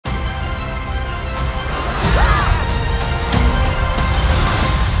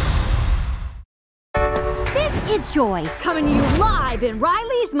is Joy, coming to you live in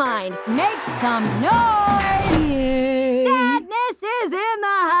Riley's mind. Make some noise! Sadness is in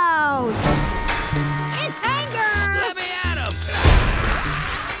the house! It's anger! Let me at him!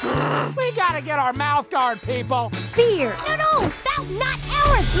 We gotta get our mouth guard, people! Fear! No, that's not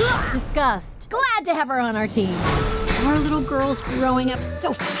ours! Disgust. Glad to have her on our team. Our little girl's growing up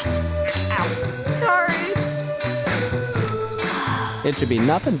so fast. Ow. Sorry. It should be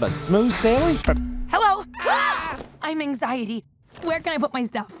nothing but smooth sailing. Hello. I'm anxiety. Where can I put my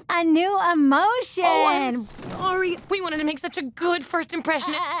stuff? A new emotion. Oh, I'm sorry. We wanted to make such a good first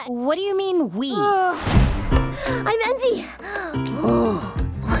impression. What do you mean, we? I'm envy.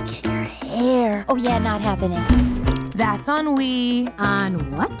 Look at your hair. Oh, yeah, not happening. That's on we. On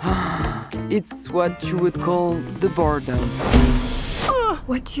what? It's what you would call the boredom.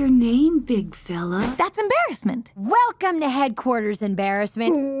 What's your name, big fella? That's embarrassment. Welcome to headquarters,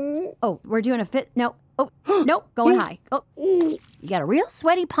 embarrassment. Oh, we're doing a fit. No. Oh, nope, going high. Oh, you got a real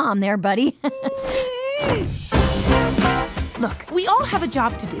sweaty palm there, buddy. Look, we all have a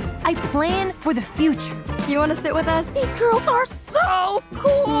job to do. I plan for the future. You want to sit with us? These girls are so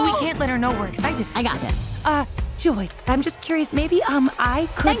cool. We can't let her know we're excited. I got this. Joy, I'm just curious. Maybe, I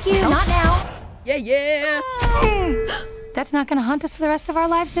could Thank you, help. not now. Yeah. That's not gonna haunt us for the rest of our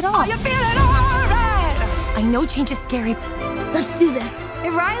lives at all. Are you feeling all right? I know change is scary, Let's do this. Hey,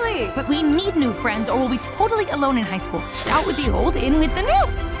 Riley. but we need new friends or we'll be totally alone in high school. Out with the old, in with the new.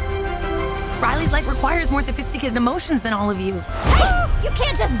 Riley's life requires more sophisticated emotions than all of you. Hey, you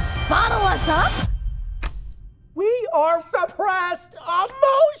can't just bottle us up. We are suppressed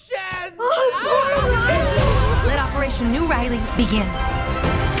emotions! Let Operation New Riley begin.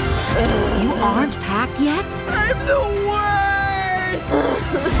 You aren't packed yet? I'm the worst!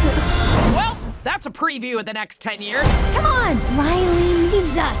 Well, that's a preview of the next 10 years. Come on, Riley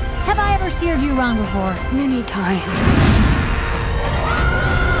needs us. Have I ever steered you wrong before? Many times.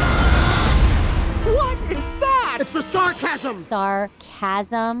 What is that? It's the sarcasm!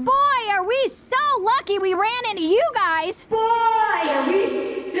 Sarcasm? Boy, are we so lucky we ran into you guys! Boy, are we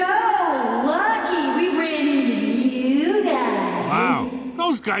so lucky we ran into you guys! Wow,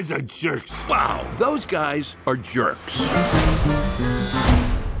 those guys are jerks. Wow, those guys are jerks.